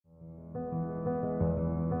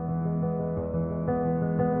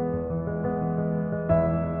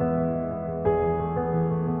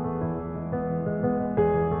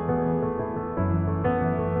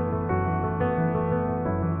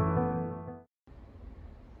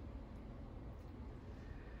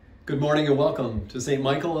Good morning and welcome to St.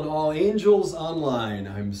 Michael and All Angels Online.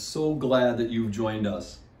 I'm so glad that you've joined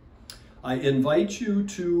us. I invite you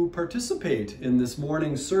to participate in this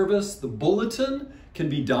morning's service. The bulletin can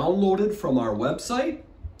be downloaded from our website.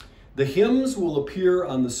 The hymns will appear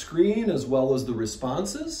on the screen as well as the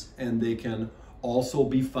responses, and they can also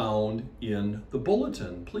be found in the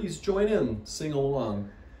bulletin. Please join in, sing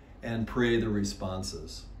along, and pray the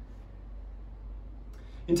responses.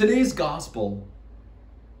 In today's gospel,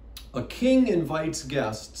 a king invites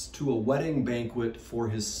guests to a wedding banquet for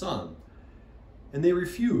his son, and they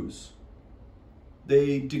refuse.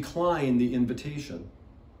 They decline the invitation.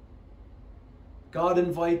 God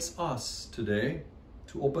invites us today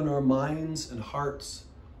to open our minds and hearts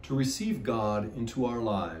to receive God into our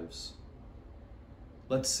lives.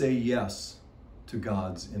 Let's say yes to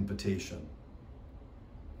God's invitation.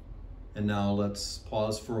 And now let's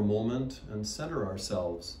pause for a moment and center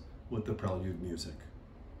ourselves with the prelude music.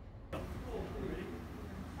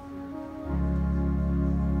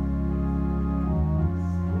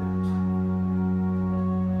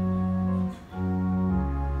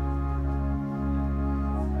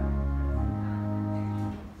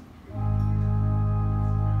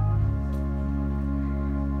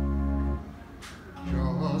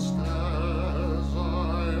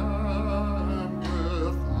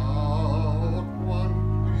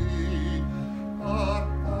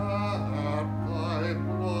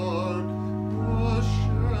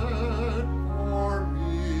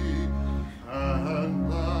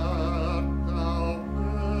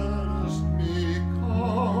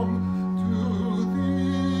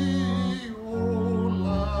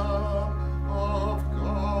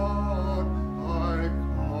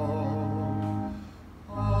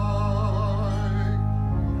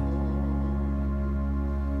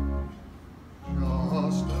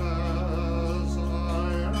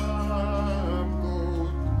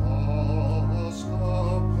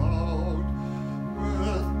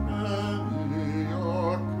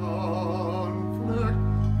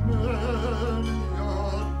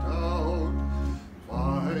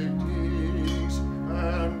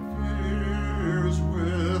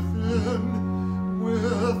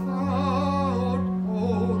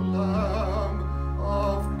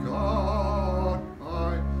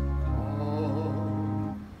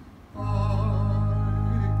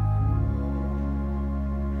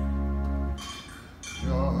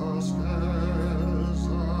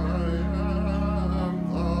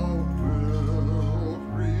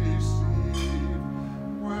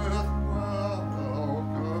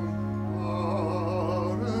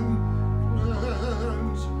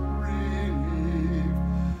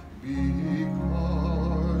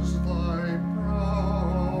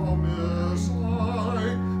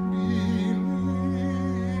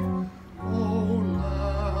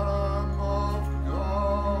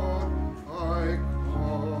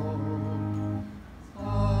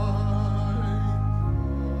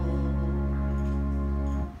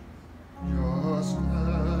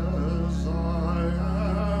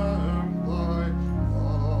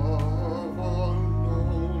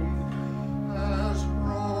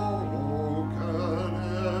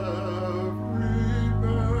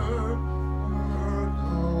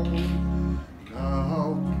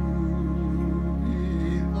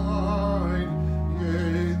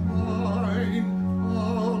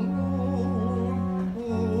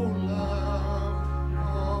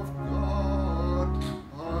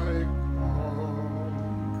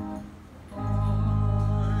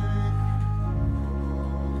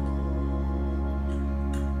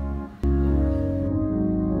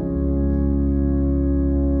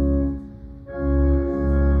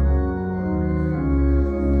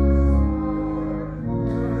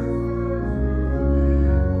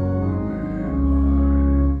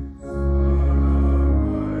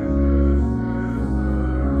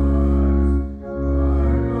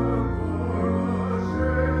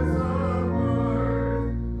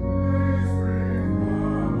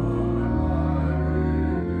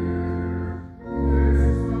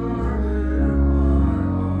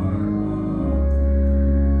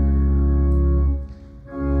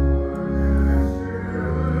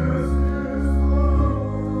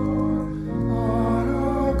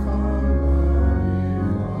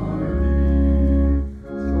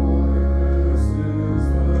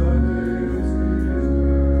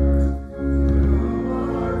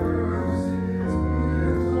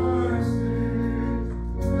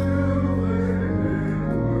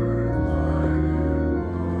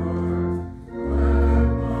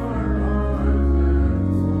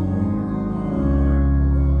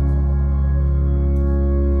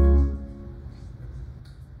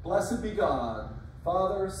 Blessed be God,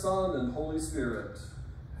 Father, Son, and Holy Spirit.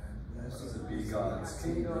 Blessed be God's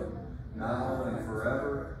kingdom, now and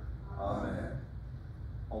forever. Amen.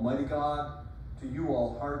 Almighty God, to you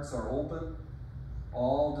all hearts are open,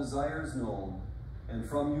 all desires known, and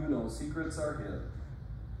from you no secrets are hid.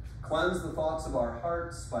 Cleanse the thoughts of our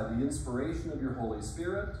hearts by the inspiration of your Holy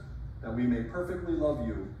Spirit, that we may perfectly love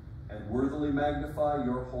you and worthily magnify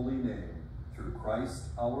your holy name, through Christ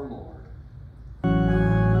our Lord.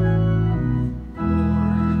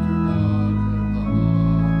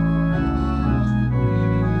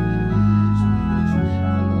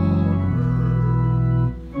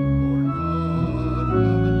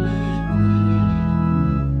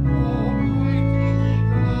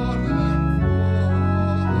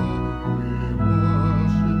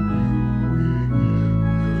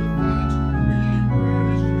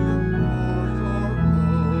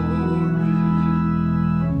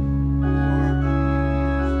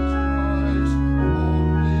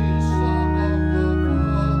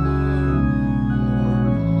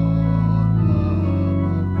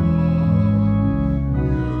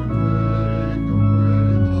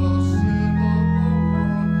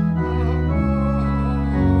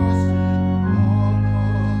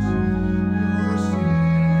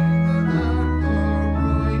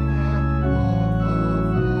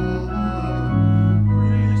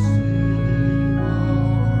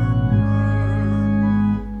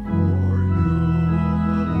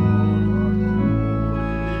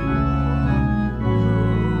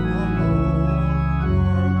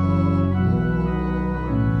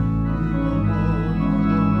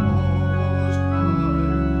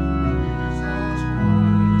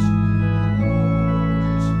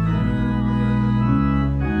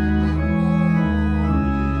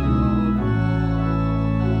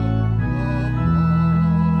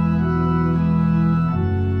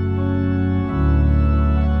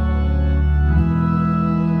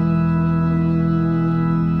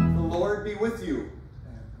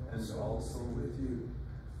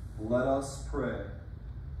 Let us pray.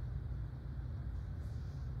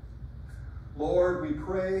 Lord, we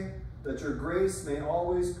pray that your grace may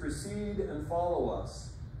always precede and follow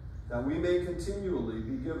us, that we may continually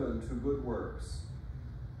be given to good works.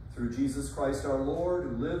 Through Jesus Christ our Lord,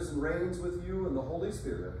 who lives and reigns with you in the Holy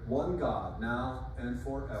Spirit, one God, now and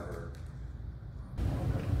forever.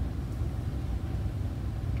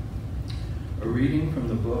 A reading from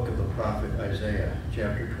the book of the prophet Isaiah,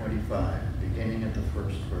 chapter 25, beginning at the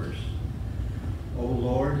first verse. O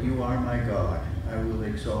Lord, you are my God. I will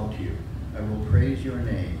exalt you. I will praise your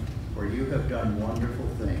name, for you have done wonderful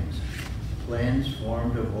things, plans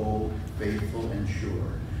formed of old, faithful and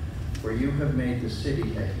sure. For you have made the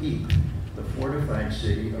city a heap, the fortified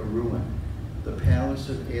city a ruin. The palace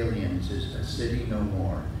of aliens is a city no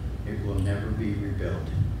more. It will never be rebuilt.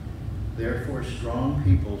 Therefore strong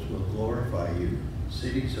peoples will glorify you.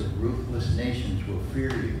 Cities of ruthless nations will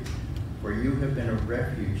fear you. For you have been a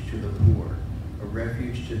refuge to the poor, a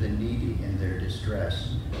refuge to the needy in their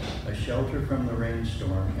distress, a shelter from the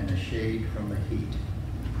rainstorm and a shade from the heat.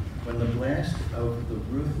 When the blast of the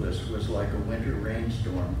ruthless was like a winter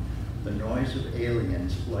rainstorm, the noise of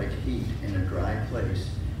aliens like heat in a dry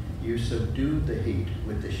place, you subdued the heat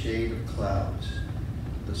with the shade of clouds.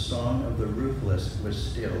 The song of the ruthless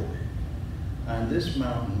was stilled. On this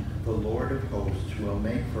mountain, the Lord of hosts will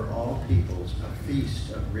make for all peoples a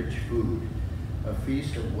feast of rich food, a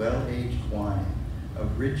feast of well-aged wine,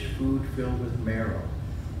 of rich food filled with marrow,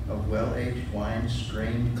 of well-aged wine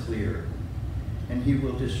strained clear. And he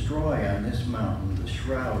will destroy on this mountain the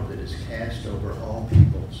shroud that is cast over all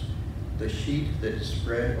peoples, the sheet that is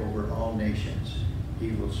spread over all nations.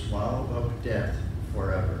 He will swallow up death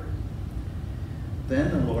forever. Then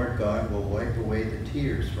the Lord God will wipe away the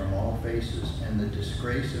tears from all faces, and the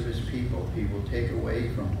disgrace of his people he will take away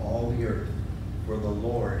from all the earth, for the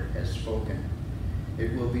Lord has spoken.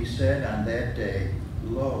 It will be said on that day,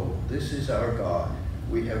 Lo, this is our God.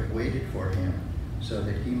 We have waited for him, so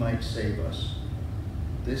that he might save us.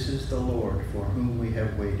 This is the Lord for whom we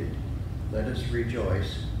have waited. Let us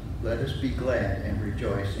rejoice. Let us be glad and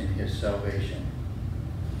rejoice in his salvation.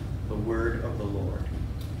 The word of the Lord.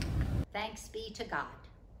 Thanks be to God.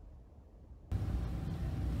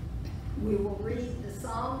 We will read the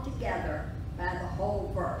psalm together by the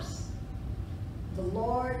whole verse. The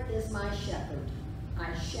Lord is my shepherd.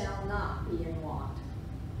 I shall not be in want.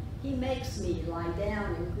 He makes me lie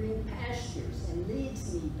down in green pastures and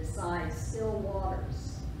leads me beside still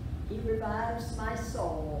waters. He revives my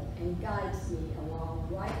soul and guides me along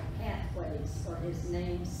right pathways for his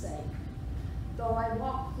name's sake. Though I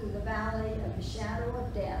walk through the valley of the shadow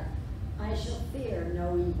of death, I shall fear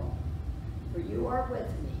no evil. For you are with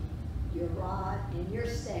me. Your rod and your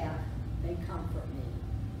staff, they comfort me.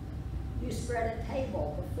 You spread a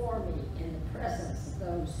table before me in the presence of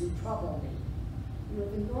those who trouble me. You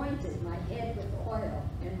have anointed my head with oil,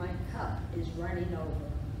 and my cup is running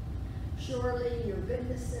over. Surely your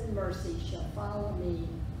goodness and mercy shall follow me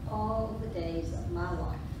all the days of my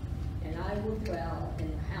life, and I will dwell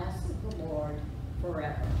in the house of the Lord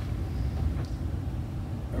forever.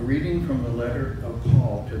 A reading from the letter of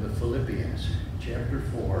Paul to the Philippians, chapter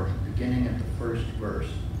 4, beginning at the first verse.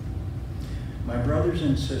 My brothers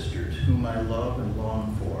and sisters, whom I love and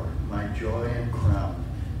long for, my joy and crown,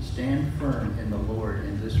 stand firm in the Lord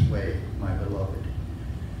in this way, my beloved.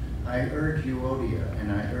 I urge Euodia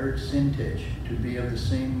and I urge Syntyche to be of the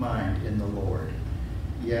same mind in the Lord.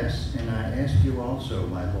 Yes, and I ask you also,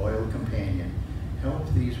 my loyal companion,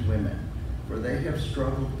 help these women, for they have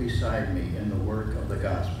struggled beside me in the work of the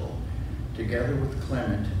gospel, together with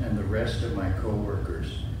Clement and the rest of my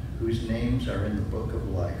co-workers, whose names are in the book of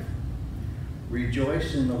life.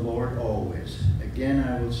 Rejoice in the Lord always. Again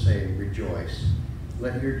I will say, rejoice.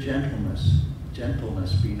 Let your gentleness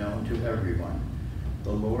be known to everyone.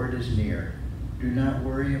 The Lord is near. Do not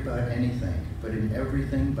worry about anything, but in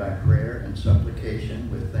everything by prayer and supplication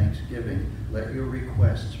with thanksgiving, let your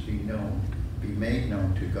requests be made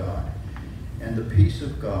known to God. And the peace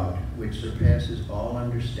of God, which surpasses all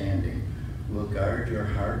understanding, will guard your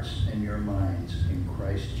hearts and your minds in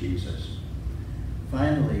Christ Jesus.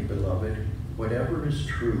 Finally, beloved, whatever is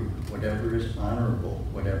true, whatever is honorable,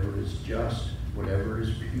 whatever is just, whatever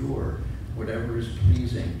is pure, whatever is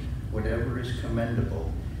pleasing, whatever is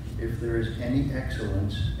commendable, if there is any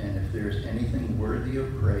excellence and if there is anything worthy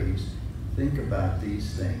of praise, think about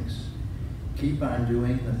these things. Keep on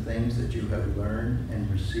doing the things that you have learned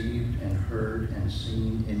and received and heard and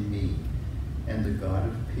seen in me, and the God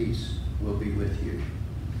of peace will be with you.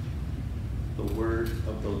 The word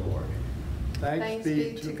of the Lord. Thanks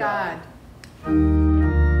be to God.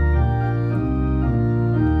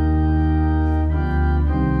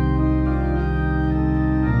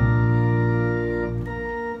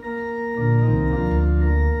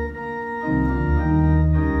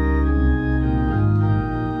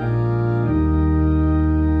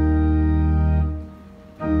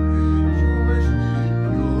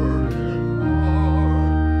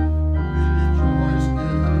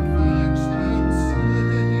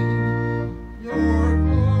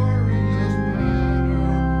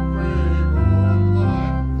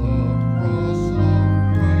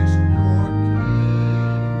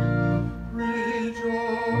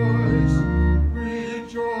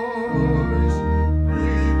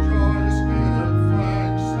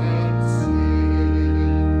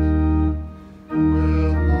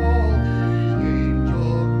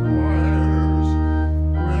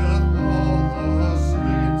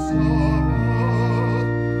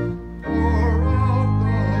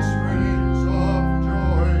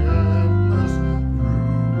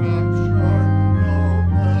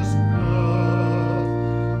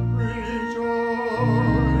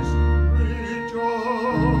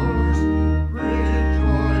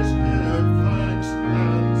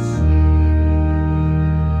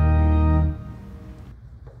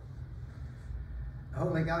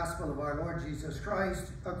 Gospel of our Lord Jesus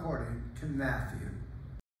Christ according to Matthew.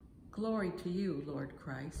 Glory to you, Lord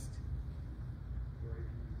Christ.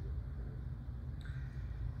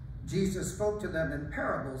 Jesus spoke to them in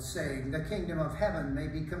parables, saying, the kingdom of heaven may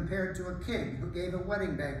be compared to a king who gave a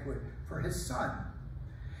wedding banquet for his son.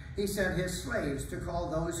 He sent his slaves to call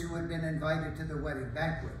those who had been invited to the wedding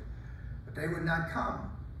banquet, but they would not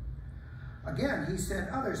come. Again, he sent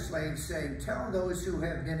other slaves, saying, tell those who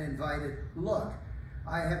have been invited, look,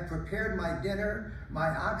 I have prepared my dinner, my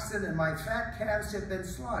oxen and my fat calves have been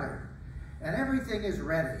slaughtered, and everything is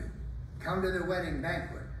ready. Come to the wedding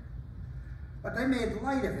banquet. But they made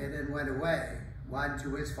light of it and went away, one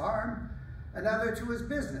to his farm, another to his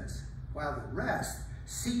business, while the rest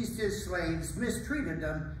seized his slaves, mistreated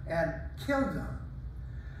them, and killed them.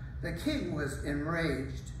 The king was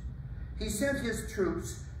enraged. He sent his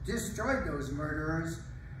troops, destroyed those murderers,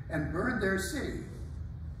 and burned their city.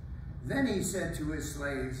 Then he said to his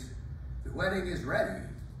slaves, the wedding is ready,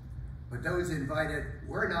 but those invited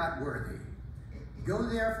were not worthy. Go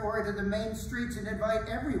therefore to the main streets and invite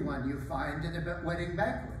everyone you find to the wedding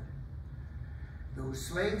banquet. Those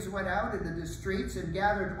slaves went out into the streets and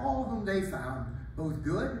gathered all whom they found, both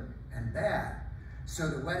good and bad. So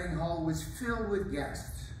the wedding hall was filled with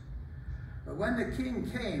guests. But when the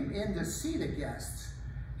king came in to see the guests,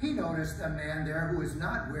 he noticed a man there who was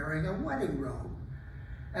not wearing a wedding robe.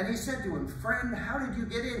 And he said to him, friend, how did you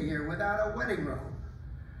get in here without a wedding robe?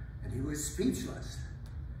 And he was speechless.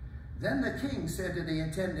 Then the king said to the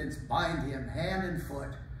attendants, bind him hand and foot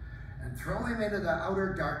and throw him into the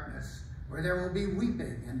outer darkness. where there will be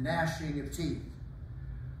weeping and gnashing of teeth.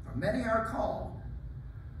 For many are called,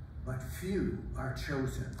 but few are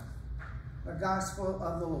chosen. The Gospel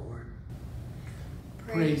of the Lord.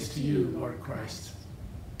 Praise to you, Lord Christ.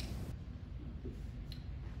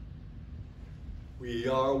 We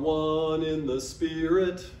are one in the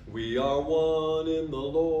Spirit, we are one in the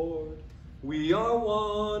Lord. We are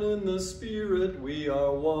one in the Spirit, we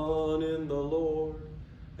are one in the Lord.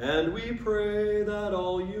 And we pray that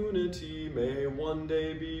all unity may one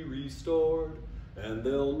day be restored, and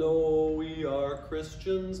they'll know we are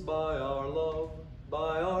Christians by our love,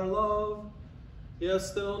 by our love.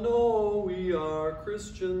 Yes, they'll know we are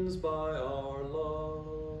Christians by our love.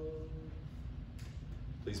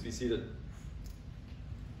 Please be seated.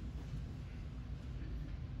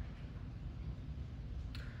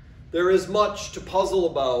 There is much to puzzle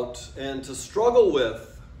about and to struggle with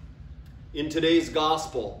in today's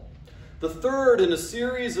gospel. The third in a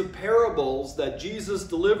series of parables that Jesus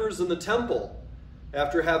delivers in the temple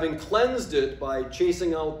after having cleansed it by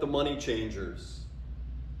chasing out the money changers.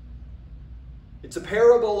 It's a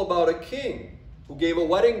parable about a king who gave a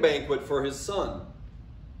wedding banquet for his son.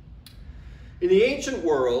 In the ancient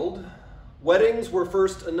world, weddings were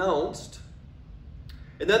first announced,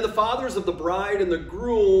 and then the fathers of the bride and the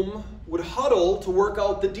groom would huddle to work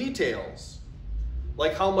out the details,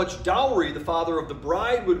 like how much dowry the father of the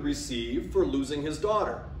bride would receive for losing his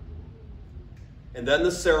daughter. And then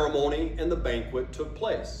the ceremony and the banquet took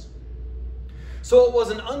place. So it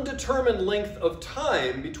was an undetermined length of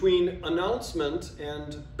time between announcement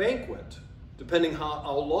and banquet, depending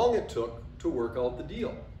how long it took to work out the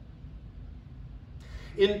deal.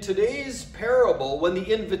 In today's parable, when the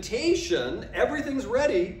invitation, everything's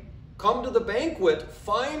ready, come to the banquet,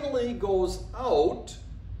 finally goes out,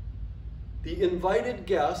 the invited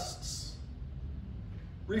guests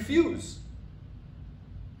refuse.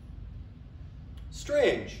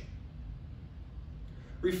 Strange.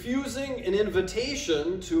 Refusing an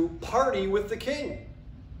invitation to party with the king.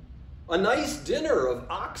 A nice dinner of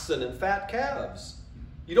oxen and fat calves.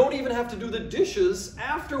 You don't even have to do the dishes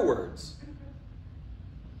afterwards.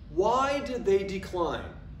 Why did they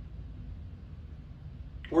decline?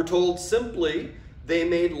 We're told simply they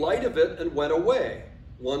made light of it and went away,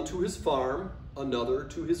 one to his farm, another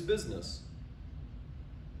to his business.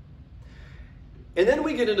 And then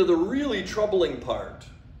we get into the really troubling part.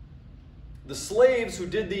 The slaves who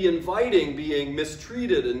did the inviting being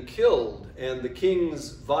mistreated and killed, and the king's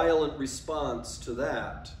violent response to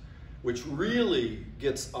that, which really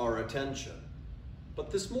gets our attention.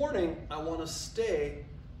 But this morning, I want to stay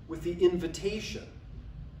with the invitation.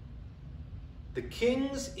 The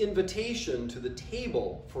king's invitation to the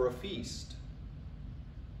table for a feast.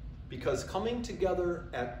 Because coming together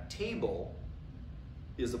at table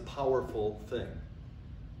is a powerful thing.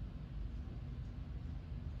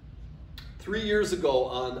 3 years ago,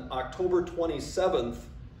 on October 27th,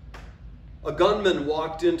 a gunman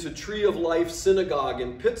walked into Tree of Life Synagogue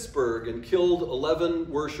in Pittsburgh and killed 11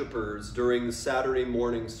 worshipers during the Saturday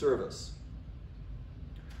morning service.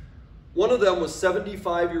 One of them was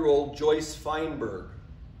 75-year-old Joyce Feinberg.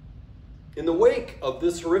 In the wake of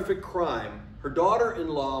this horrific crime, her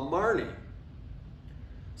daughter-in-law, Marnie,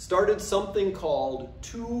 started something called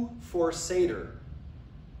Two for Seder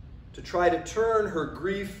to try to turn her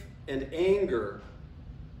grief and anger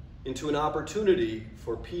into an opportunity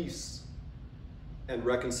for peace and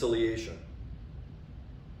reconciliation.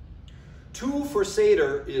 Two for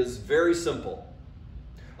Seder is very simple.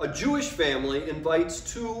 A Jewish family invites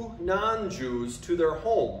two non-Jews to their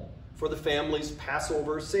home for the family's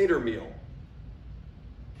Passover Seder meal.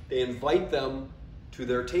 They invite them to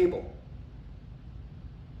their table.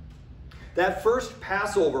 That first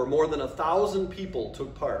Passover, more than 1,000 people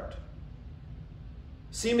took part.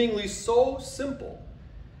 Seemingly so simple,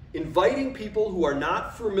 inviting people who are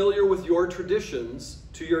not familiar with your traditions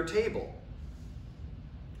to your table,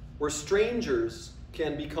 where strangers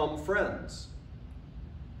can become friends.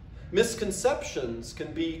 Misconceptions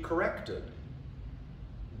can be corrected,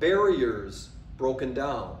 barriers broken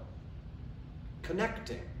down,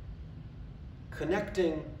 connecting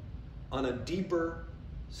on a deeper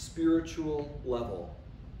spiritual level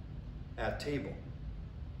at table.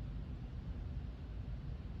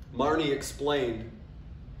 Marnie explained,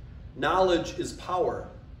 knowledge is power.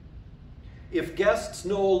 If guests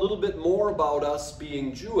know a little bit more about us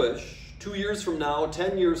being Jewish, 2 years from now,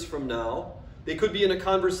 10 years from now, they could be in a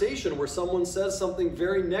conversation where someone says something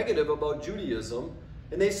very negative about Judaism,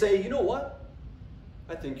 and they say, you know what?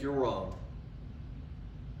 I think you're wrong.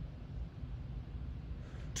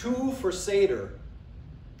 Two for Seder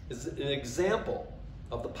is an example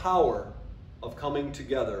of the power of coming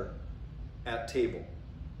together at table.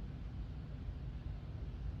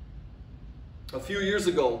 A few years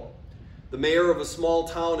ago, the mayor of a small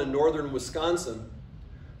town in northern Wisconsin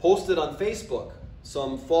posted on Facebook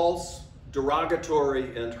some false,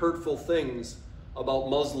 derogatory, and hurtful things about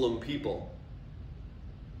Muslim people.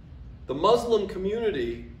 The Muslim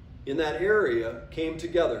community in that area came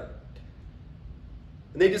together,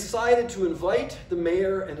 and they decided to invite the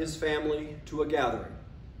mayor and his family to a gathering,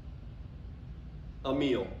 a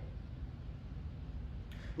meal.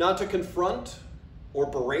 Not to confront or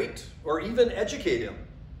berate or even educate him,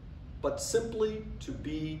 but simply to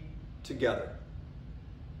be together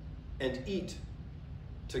and eat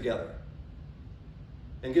together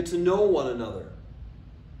and get to know one another,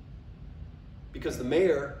 because the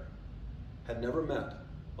mayor had never met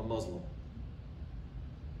a Muslim.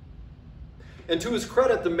 And to his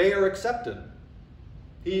credit, the mayor accepted.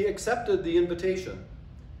 He accepted the invitation,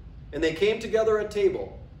 and they came together at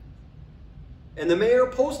table. And the mayor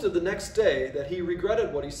posted the next day that he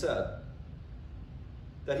regretted what he said,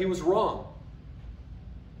 that he was wrong,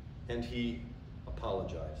 and he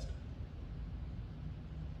apologized.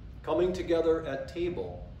 Coming together at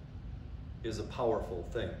table is a powerful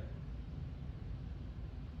thing.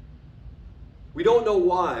 We don't know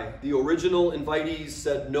why the original invitees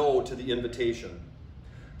said no to the invitation.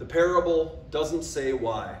 The parable doesn't say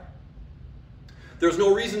why. There's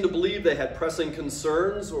no reason to believe they had pressing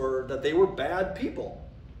concerns or that they were bad people.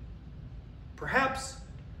 Perhaps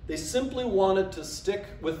they simply wanted to stick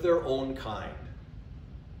with their own kind,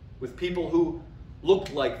 with people who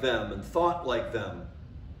looked like them and thought like them.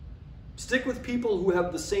 Stick with people who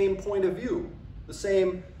have the same point of view, the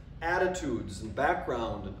same attitudes and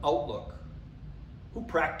background and outlook, who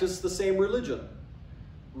practice the same religion,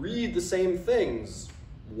 read the same things,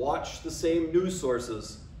 watch the same news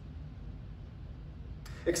sources.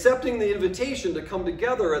 Accepting the invitation to come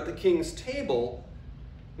together at the king's table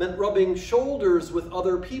meant rubbing shoulders with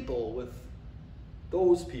other people, with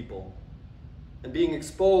those people, and being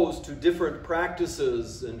exposed to different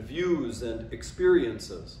practices and views and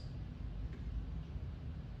experiences.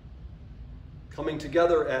 Coming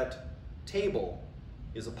together at table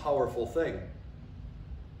is a powerful thing.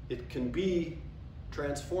 It can be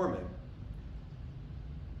transforming.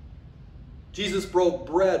 Jesus broke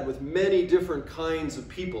bread with many different kinds of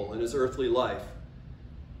people in his earthly life.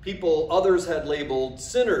 People others had labeled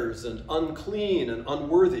sinners and unclean and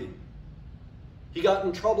unworthy. He got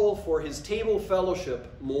in trouble for his table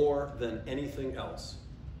fellowship more than anything else.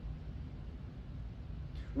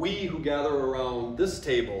 We who gather around this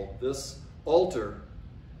table, this altar,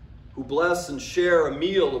 who bless and share a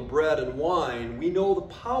meal of bread and wine, we know the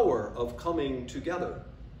power of coming together.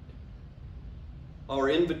 Our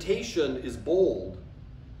invitation is bold.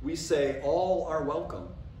 We say all are welcome,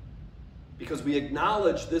 because we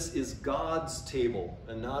acknowledge this is God's table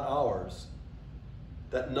and not ours,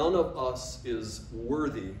 that none of us is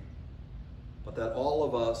worthy, but that all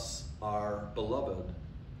of us are beloved,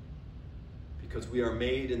 because we are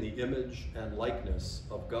made in the image and likeness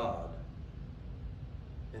of God.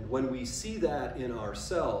 And when we see that in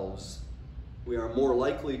ourselves, we are more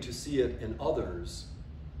likely to see it in others,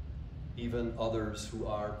 even others who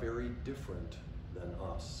are very different than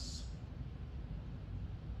us.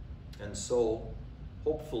 And so,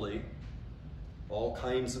 hopefully, all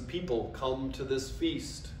kinds of people come to this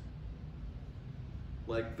feast,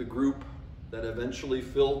 like the group that eventually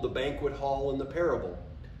filled the banquet hall in the parable,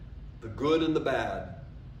 the good and the bad,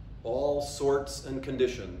 all sorts and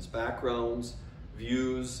conditions, backgrounds,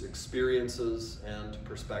 views, experiences, and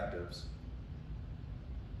perspectives.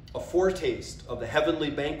 A foretaste of the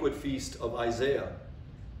heavenly banquet feast of Isaiah,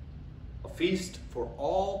 a feast for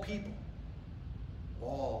all people,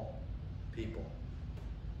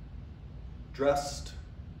 dressed,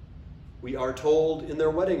 we are told, in their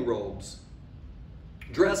wedding robes,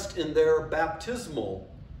 dressed in their baptismal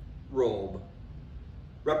robe,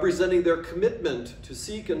 representing their commitment to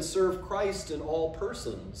seek and serve Christ in all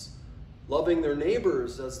persons, loving their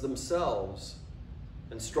neighbors as themselves,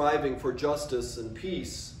 and striving for justice and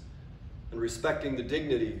peace, and respecting the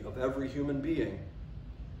dignity of every human being,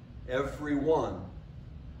 everyone.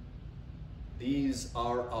 These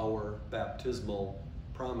are our baptismal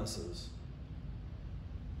promises.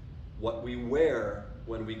 What we wear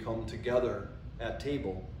when we come together at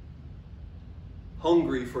table,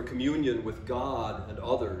 hungry for communion with God and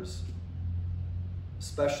others,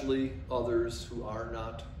 especially others who are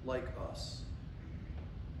not like us,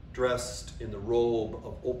 dressed in the robe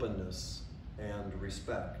of openness and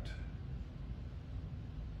respect.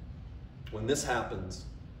 When this happens,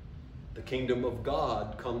 the kingdom of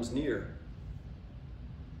God comes near,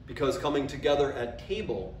 because coming together at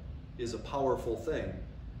table is a powerful thing.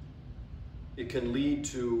 It can lead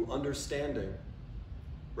to understanding,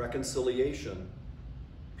 reconciliation,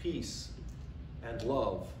 peace, and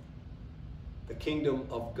love. The kingdom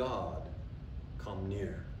of God come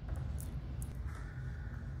near.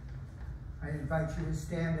 I invite you to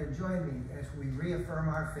stand and join me as we reaffirm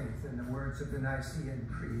our faith in the words of the Nicene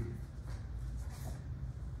Creed.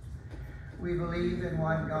 We believe in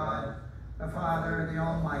one God, the Father, the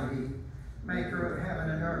Almighty, maker of heaven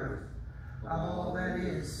and earth, of all that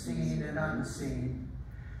is seen and unseen.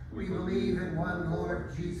 We believe in one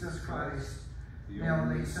Lord Jesus Christ, the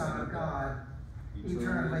only Son of God,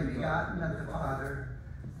 eternally begotten of the Father,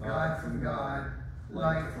 God from God,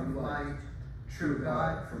 light from light, true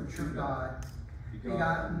God from true God,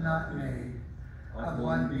 begotten, not made, of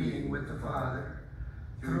one being with the Father.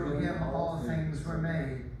 Through him all things were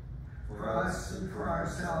made. For us and for our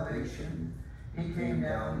salvation, he came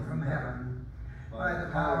down from heaven. By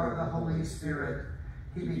the power of the Holy Spirit,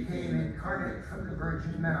 he became incarnate from the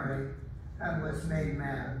Virgin Mary and was made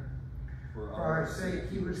man. For our sake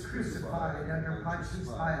he was crucified under Pontius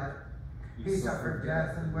Pilate. He suffered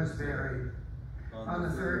death and was buried. On the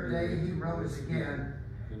third day he rose again,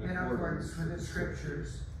 in accordance with the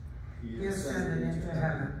Scriptures. He ascended into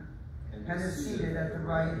heaven and is seated at the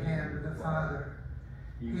right hand of the Father.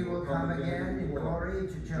 He will come again in glory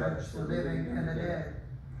to judge the living and the dead,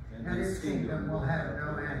 and his kingdom will have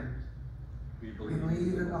no end. We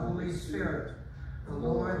believe in the Holy Spirit, the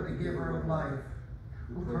Lord, the giver of life,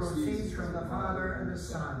 who proceeds from the Father and the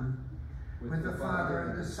Son. With the Father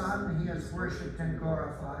and the Son he is worshipped and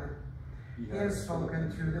glorified. He has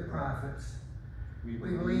spoken through the prophets. We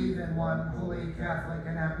believe in one holy Catholic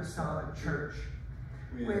and Apostolic Church.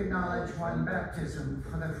 We acknowledge one baptism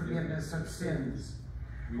for the forgiveness of sins.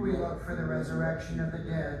 We look for the resurrection of the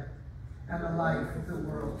dead and the life of the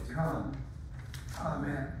world to come.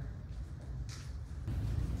 Amen.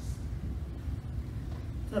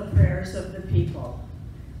 The prayers of the people.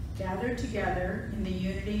 Gathered together in the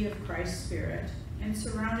unity of Christ's Spirit and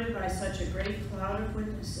surrounded by such a great cloud of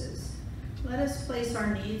witnesses, let us place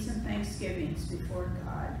our needs and thanksgivings before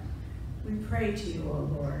God. We pray to you, O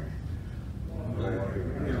Lord.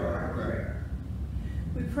 Lord, hear our prayer.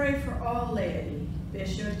 We pray for all laity,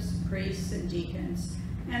 bishops, priests, and deacons,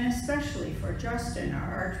 and especially for Justin,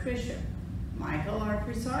 our Archbishop, Michael, our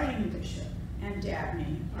presiding bishop, and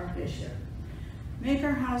Dabney, our bishop. Make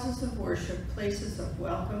our houses of worship places of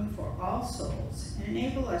welcome for all souls, and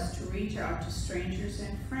enable us to reach out to strangers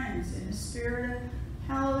and friends in a spirit of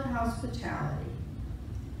hallowed hospitality.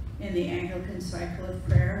 In the Anglican cycle of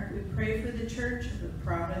prayer, we pray for the Church of the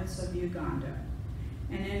Province of Uganda,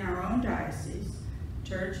 and in our own diocese,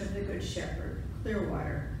 Church of the Good Shepherd,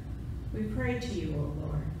 Clearwater. We pray to you, O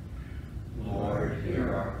Lord. Lord,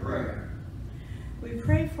 hear our prayer. We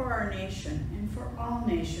pray for our nation and for all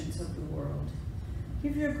nations of the world.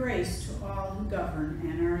 Give your grace to all who govern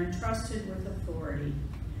and are entrusted with authority.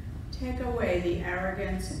 Take away the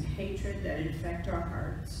arrogance and hatred that infect our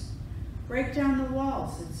hearts. Break down the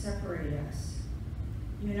walls that separate us.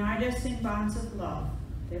 Unite us in bonds of love,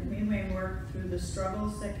 that we may work through the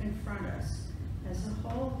struggles that confront us as a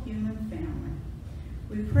whole human family.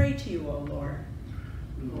 We pray to you, O Lord.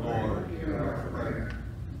 Lord, hear our prayer.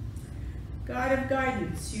 God of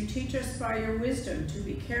guidance, you teach us by your wisdom to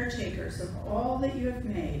be caretakers of all that you have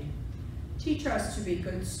made. Teach us to be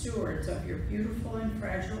good stewards of your beautiful and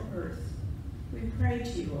fragile earth. We pray to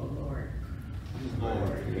you, O Lord.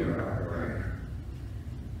 Lord, hear our prayer.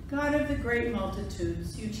 God of the great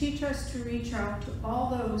multitudes, you teach us to reach out to all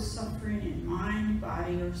those suffering in mind,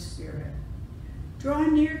 body, or spirit. Draw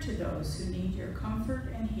near to those who need your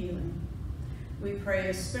comfort and healing. We pray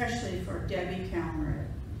especially for Debbie Calmeret,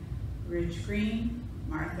 Rich Green,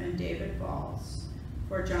 Martha and David Balls,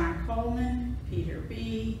 for John Coleman, Peter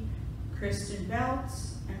B., Kristen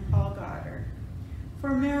Beltz, and Paul Goddard, for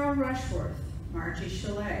Meryl Rushworth, Margie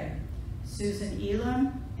Chalet, Susan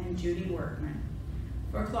Elam, and Judy Workman,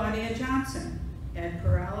 for Claudia Johnson, Ed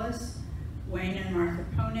Perales, Wayne and Martha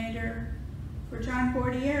Ponader, for John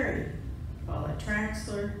Bordieri, Paula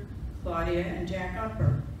Traxler, Claudia and Jack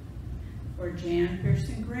Upper, for Jan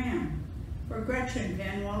Pearson Graham, for Gretchen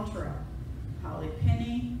Van Walterup, Holly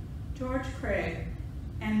Penny, George Craig,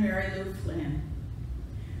 and Mary Lou Flynn.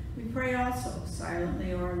 We pray also,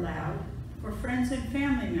 silently or aloud, for friends and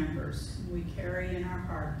family members whom we carry in our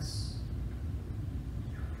hearts.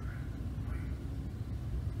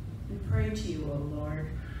 We pray to you, O Lord.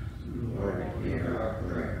 Lord, hear our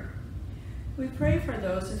prayer. We pray for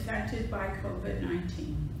those affected by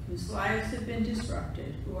COVID-19, whose lives have been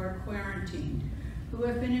disrupted, who are quarantined, who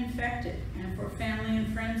have been infected, and for family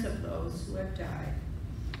and friends of those who have died.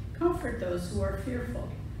 Comfort those who are fearful.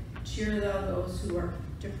 Cheer thou those who are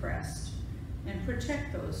depressed, and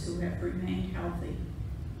protect those who have remained healthy.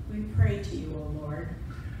 We pray to you, O Lord.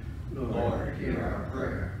 Lord, hear our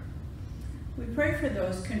prayer. We pray for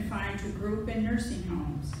those confined to group and nursing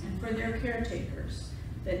homes and for their caretakers,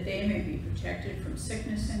 that they may be protected from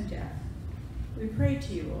sickness and death. We pray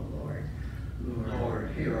to you, O Lord.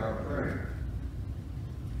 Lord, hear our prayer.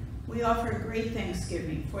 We offer great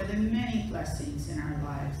thanksgiving for the many blessings in our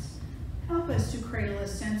lives. Help us to cradle a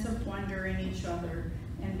sense of wonder in each other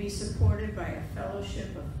and be supported by a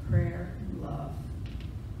fellowship of prayer and love.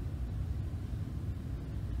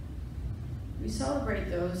 We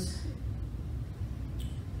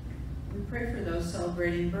pray for those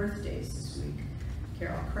celebrating birthdays this week.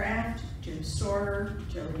 Carol Kraft, Jim Storer,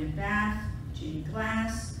 Jillian Bath, Jeannie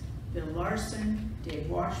Glass, Bill Larson, Dave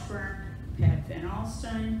Washburn, Pat Van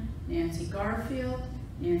Alstyne, Nancy Garfield,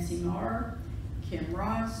 Nancy Moore, Kim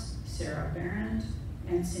Ross, Sarah Barrett,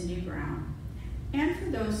 and Cindy Brown. And for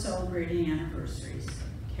those celebrating anniversaries,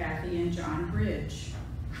 Kathy and John Bridge.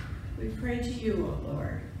 We pray to you, O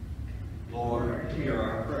Lord. Lord, hear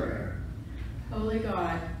our prayer. Holy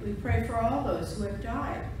God, we pray for all those who have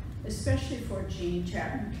died, especially for Jean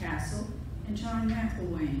Chapman Castle and John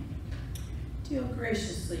McElwain. Deal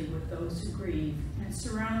graciously with those who grieve and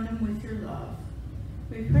surround them with your love.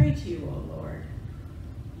 We pray to you, O Lord.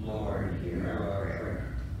 Lord, hear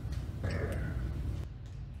our prayer.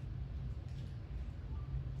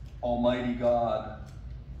 Almighty God,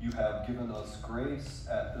 you have given us grace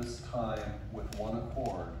at this time with one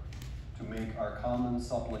accord to make our common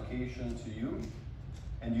supplication to you,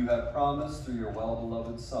 and you have promised through your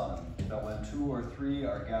well-beloved Son that when 2 or 3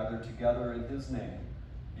 are gathered together in his name,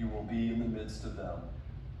 you will be in the midst of them.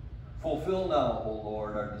 Fulfill now, O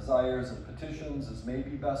Lord, our desires and petitions as may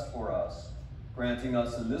be best for us, granting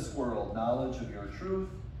us in this world knowledge of your truth,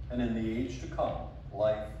 and in the age to come,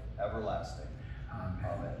 life everlasting.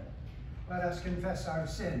 Amen. Let us confess our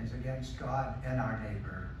sins against God and our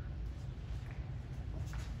neighbor.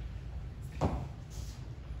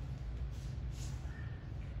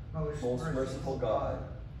 Most merciful God,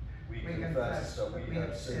 we confess that we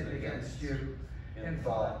have sinned against you in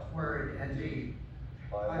thought, word, and deed,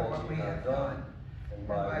 by what we have done, and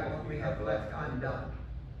by what we have left undone.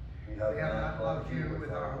 We have not loved you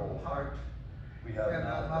with our whole heart. We have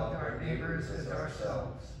not loved our neighbors as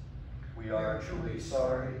ourselves. We are truly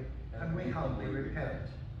sorry, and we humbly repent.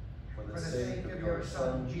 For the sake of your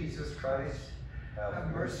Son, Jesus Christ,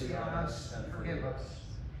 have mercy on us and forgive us,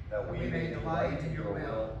 that we may delight in your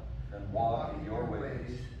will and walk in your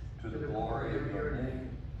ways, to the glory of your name.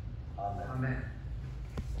 Amen. Amen.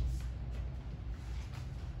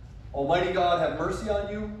 Almighty God, have mercy on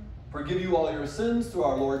you, forgive you all your sins through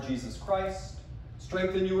our Lord Jesus Christ,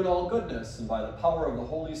 strengthen you in all goodness, and by the power of the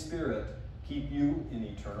Holy Spirit, keep you in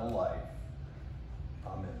eternal life.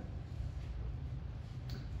 Amen.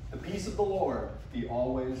 The peace of the Lord be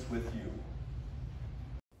always with you.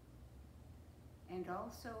 And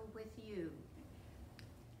also with you.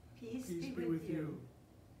 Peace Peace be with you.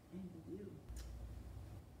 And you.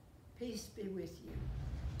 Peace be with you.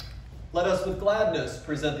 Let us with gladness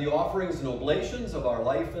present the offerings and oblations of our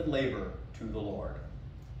life and labor to the Lord.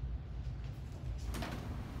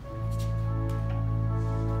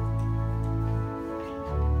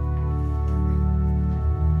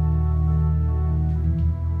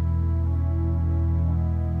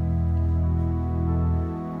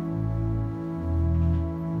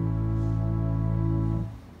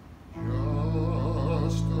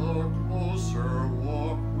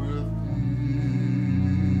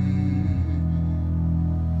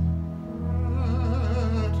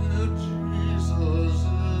 Jesus.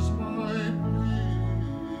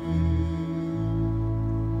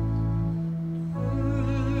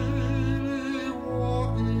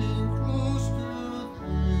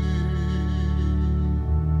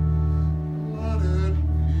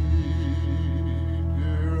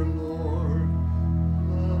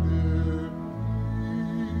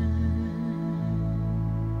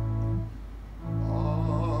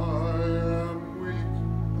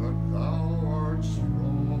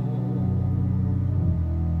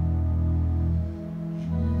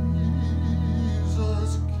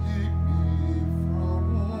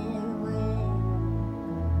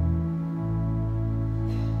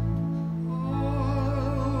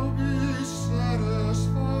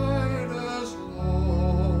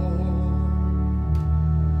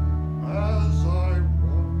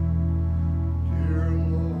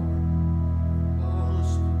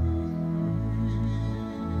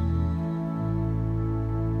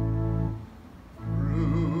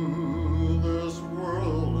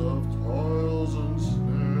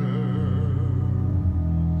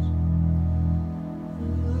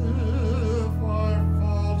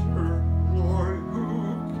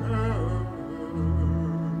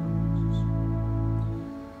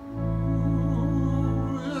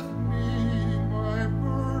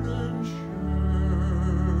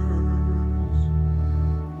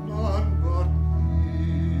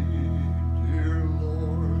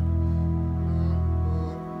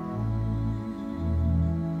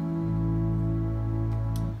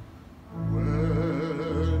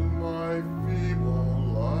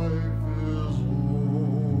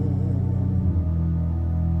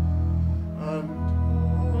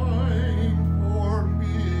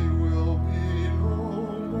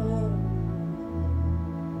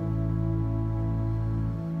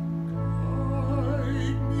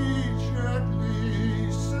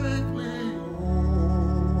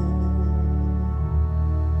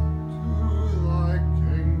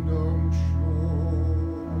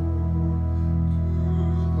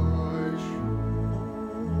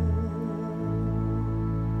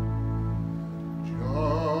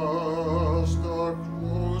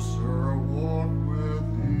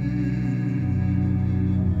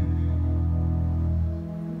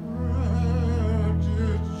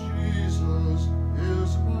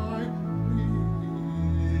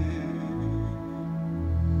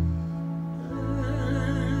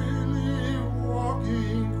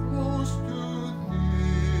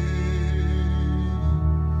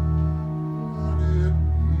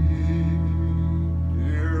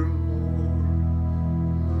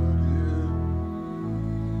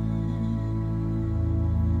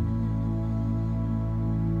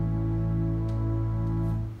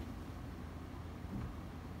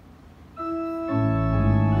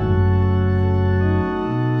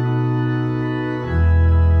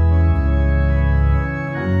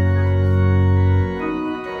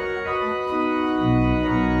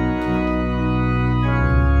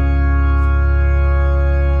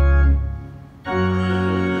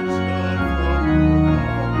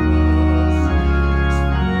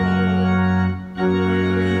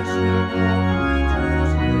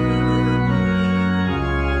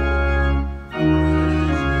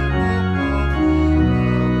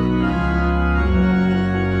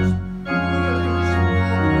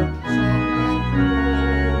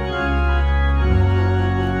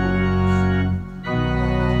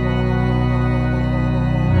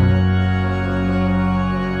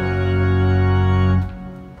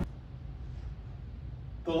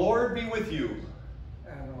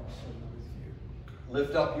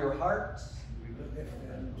 your hearts. We lift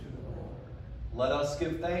them to the Lord. Let us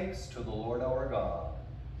give thanks to the Lord our God.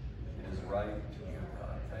 It is right To give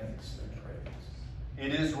God thanks and praise.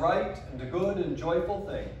 It is right and a good and joyful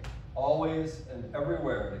thing, always and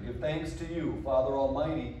everywhere, to give thanks to you, Father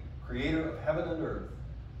Almighty, creator of heaven and earth.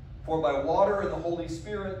 For by water and the Holy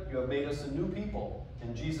Spirit you have made us a new people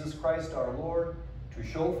in Jesus Christ our Lord, to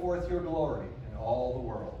show forth your glory in all the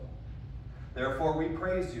world. Therefore we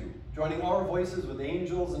praise you, joining our voices with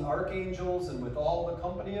angels and archangels and with all the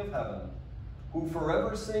company of heaven, who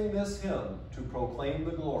forever sing this hymn to proclaim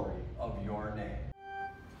the glory of your name.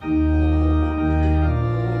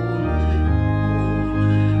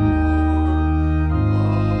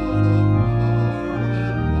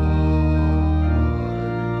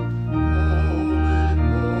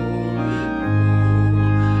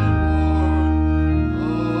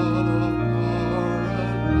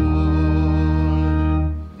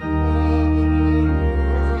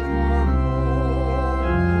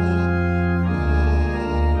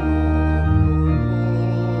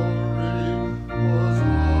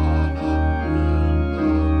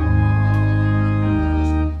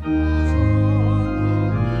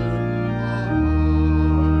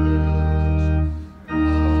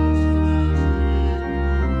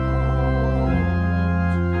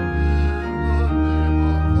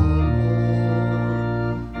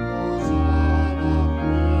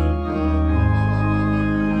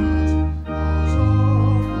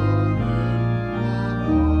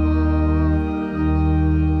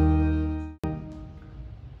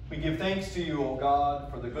 Thanks to you, O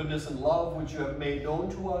God, for the goodness and love which you have made known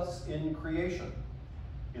to us in creation,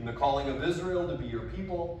 in the calling of Israel to be your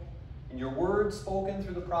people, in your word spoken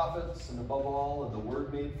through the prophets, and above all in the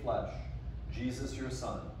word made flesh, Jesus your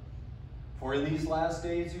Son. For in these last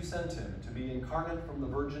days you sent him to be incarnate from the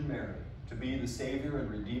Virgin Mary, to be the Savior and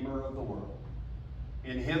Redeemer of the world.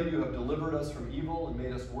 In him you have delivered us from evil and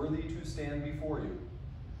made us worthy to stand before you.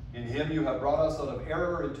 In him you have brought us out of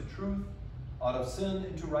error into truth, out of sin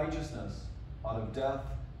into righteousness, out of death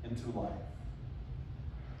into life.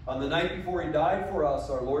 On the night before he died for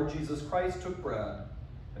us, our Lord Jesus Christ took bread,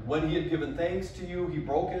 and when he had given thanks to you, he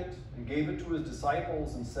broke it and gave it to his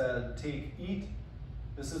disciples and said, "Take, eat.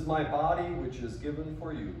 This is my body, which is given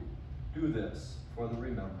for you. Do this for the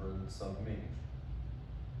remembrance of me."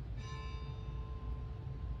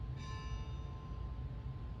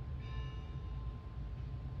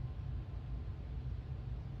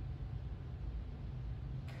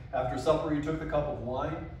 After supper, he took the cup of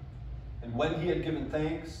wine, and when he had given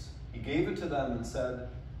thanks, he gave it to them and said,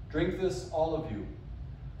 "Drink this, all of you.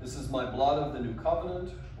 This is my blood of the new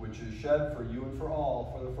covenant, which is shed for you and for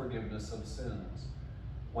all for the forgiveness of sins.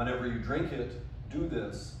 Whenever you drink it, do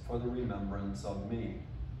this for the remembrance of me."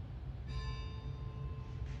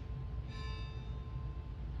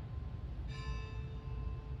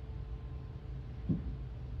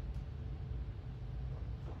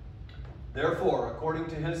 Therefore, according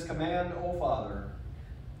to his command, O Father,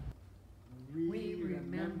 we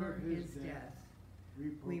remember his death.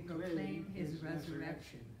 We proclaim his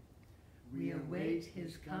resurrection. We await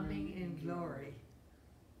his coming in glory.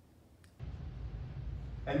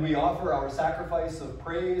 and we offer our sacrifice of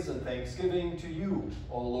praise and thanksgiving to you,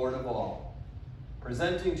 O Lord of all,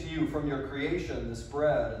 presenting to you from your creation this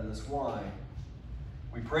bread and this wine.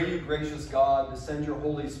 We pray you, gracious God, to send your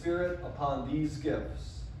Holy Spirit upon these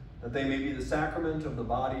gifts, that they may be the sacrament of the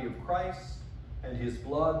body of Christ and his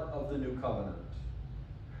blood of the new covenant.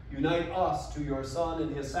 Unite us to your Son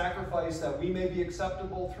in his sacrifice, that we may be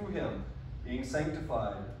acceptable through him, being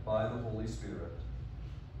sanctified by the Holy Spirit.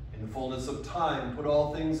 In the fullness of time, put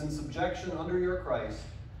all things in subjection under your Christ,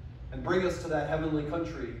 and bring us to that heavenly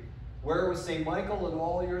country, where with St. Michael and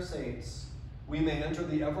all your saints, we may enter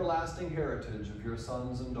the everlasting heritage of your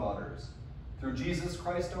sons and daughters. Through Jesus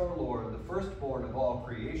Christ our Lord, the firstborn of all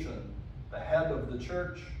creation, the head of the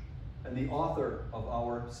church, and the author of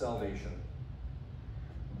our salvation.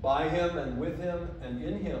 By him and with him and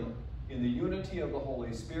in him, in the unity of the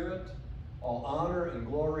Holy Spirit, all honor and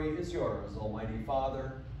glory is yours, Almighty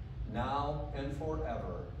Father, now and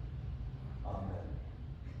forever. Amen.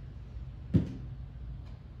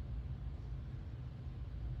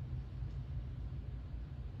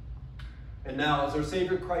 And now, as our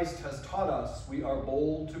Savior Christ has taught us, we are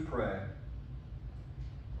bold to pray.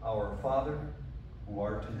 Our Father, who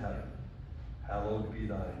art in heaven, hallowed be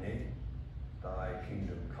thy name. Thy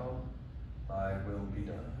kingdom come, thy will be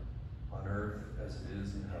done, on earth as it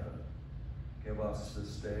is in heaven. Give us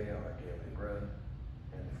this day our daily bread,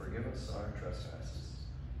 and forgive us our trespasses,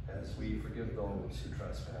 as we forgive those who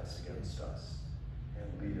trespass against us.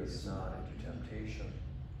 And lead us not into temptation,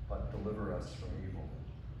 but deliver us from evil.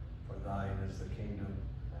 is the kingdom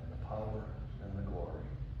and the power and the glory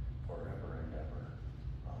forever and ever.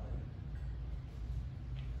 Amen.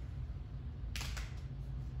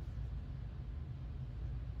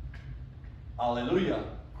 Alleluia.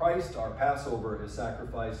 Christ, our Passover, is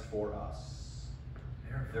sacrificed for us.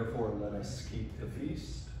 Therefore, let us keep the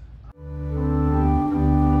feast.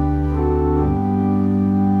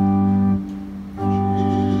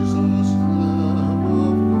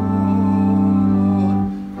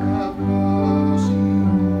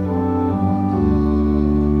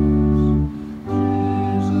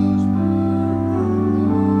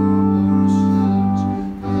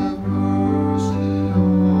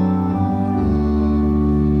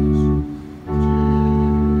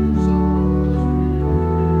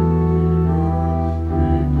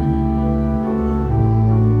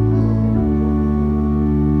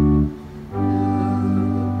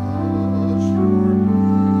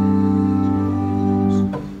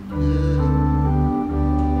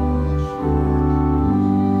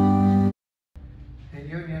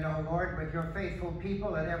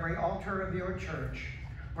 People at every altar of your church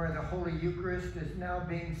where the Holy Eucharist is now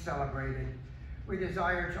being celebrated, we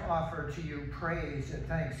desire to offer to you praise and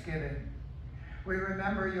thanksgiving. We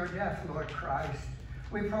remember your death, Lord Christ.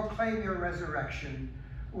 We proclaim your resurrection.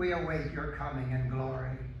 We await your coming in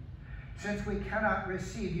glory. Since we cannot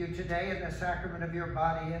receive you today in the sacrament of your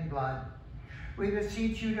body and blood, we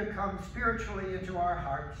beseech you to come spiritually into our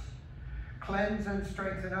hearts. Cleanse and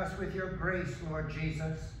strengthen us with your grace, Lord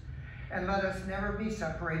Jesus, and let us never be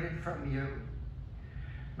separated from you.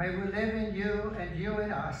 May we live in you and you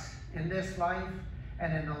in us, in this life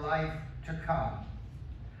and in the life to come.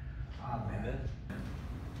 Amen.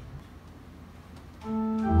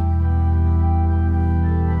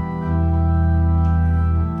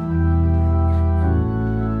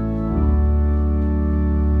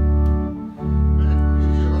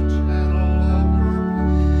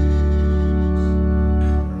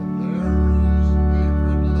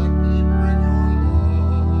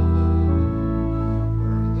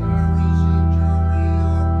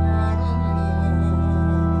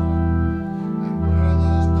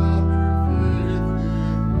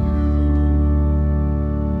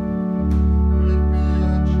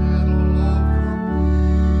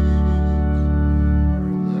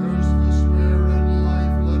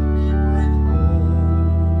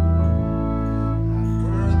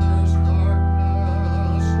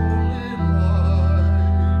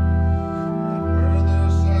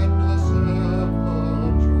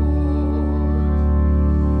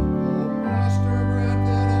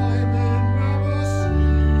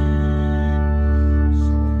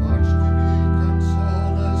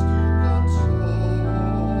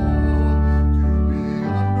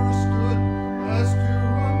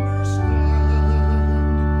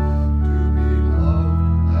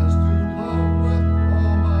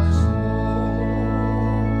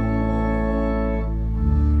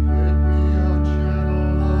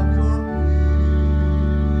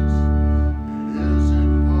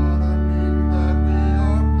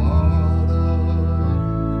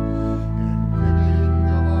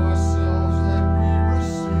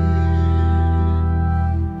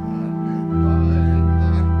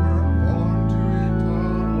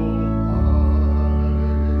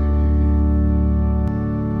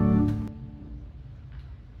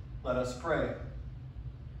 Let us pray.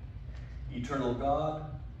 Eternal God,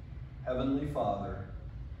 Heavenly Father,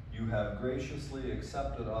 you have graciously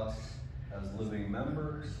accepted us as living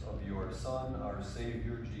members of your Son, our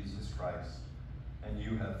Savior, Jesus Christ, and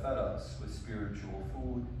you have fed us with spiritual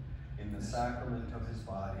food in the sacrament of his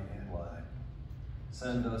body and blood.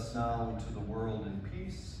 Send us now into the world in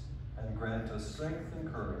peace and grant us strength and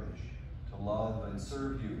courage to love and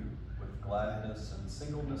serve you with gladness and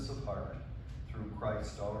singleness of heart through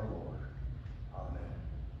Christ our Lord. Amen.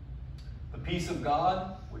 The peace of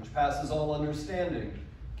God, which passes all understanding,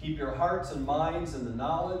 keep your hearts and minds in the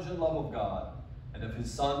knowledge and love of God and of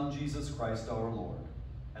his Son, Jesus Christ our Lord.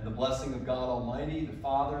 And the blessing of God Almighty, the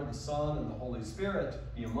Father, the Son, and the Holy Spirit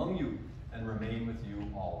be among you and remain with you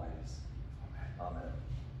always. Amen.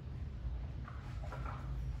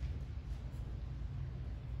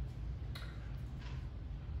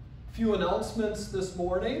 A few announcements this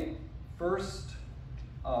morning. First,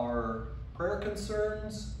 our prayer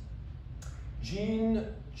concerns. Jean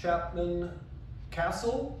Chapman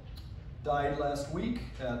Castle died last week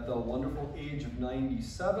at the wonderful age of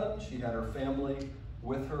 97. She had her family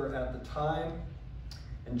with her at the time.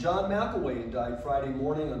 And John McElwain died Friday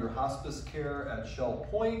morning under hospice care at Shell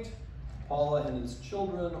Point. Paula and his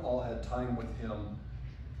children all had time with him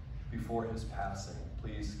before his passing.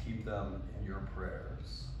 Please keep them in your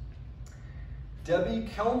prayers. Debbie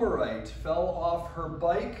Kelmerite fell off her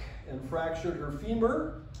bike and fractured her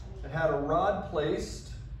femur and had a rod placed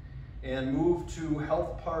and moved to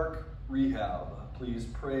Health Park Rehab. Please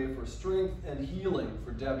pray for strength and healing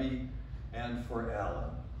for Debbie and for Alan.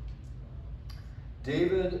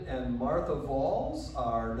 David and Martha Valls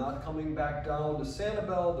are not coming back down to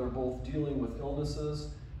Sanibel. They're both dealing with illnesses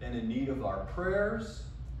and in need of our prayers.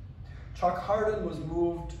 Chuck Harden was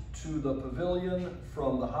moved to the pavilion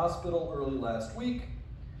from the hospital early last week,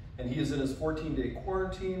 and he is in his 14-day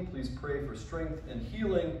quarantine. Please pray for strength and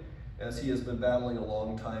healing as he has been battling a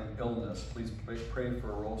long-time illness. Please pray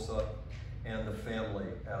for Rosa and the family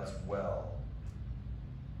as well.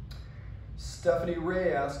 Stephanie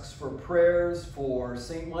Ray asks for prayers for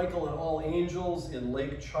St. Michael and All Angels in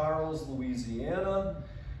Lake Charles, Louisiana.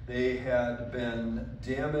 They had been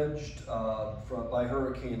damaged by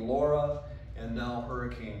Hurricane Laura and now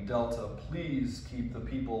Hurricane Delta. Please keep the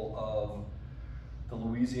people of the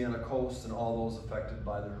Louisiana coast and all those affected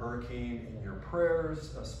by the hurricane in your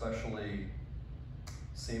prayers, especially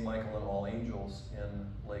St. Michael and All Angels in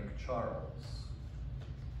Lake Charles.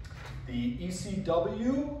 The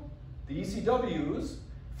ECW's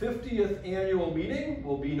 50th annual meeting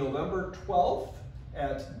will be November 12th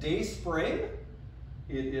at Day Spring.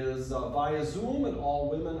 It is via Zoom, and all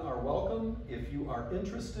women are welcome. If you are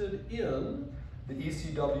interested in the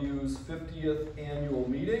ECW's 50th annual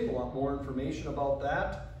meeting, want more information about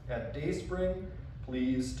that at Day Spring,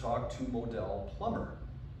 please talk to Modell Plumber.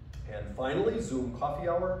 And finally, Zoom coffee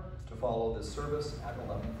hour to follow this service at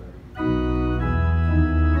 11:30.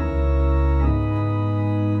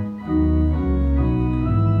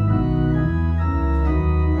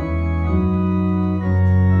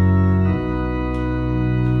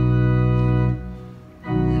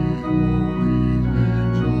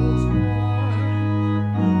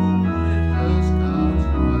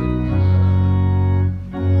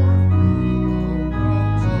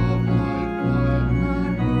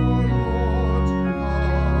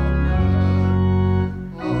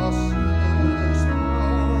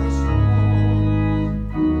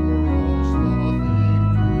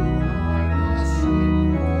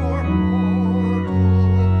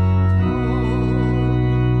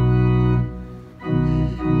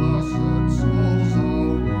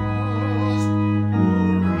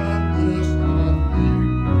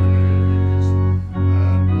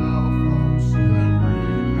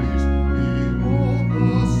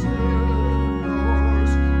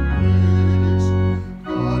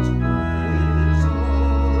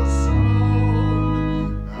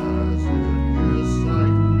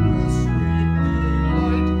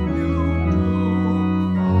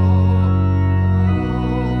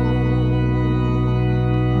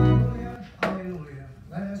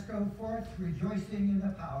 Rejoicing in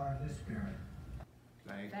the power of the Spirit.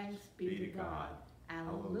 Thanks be to God.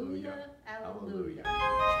 Alleluia, alleluia.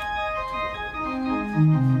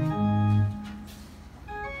 Alleluia.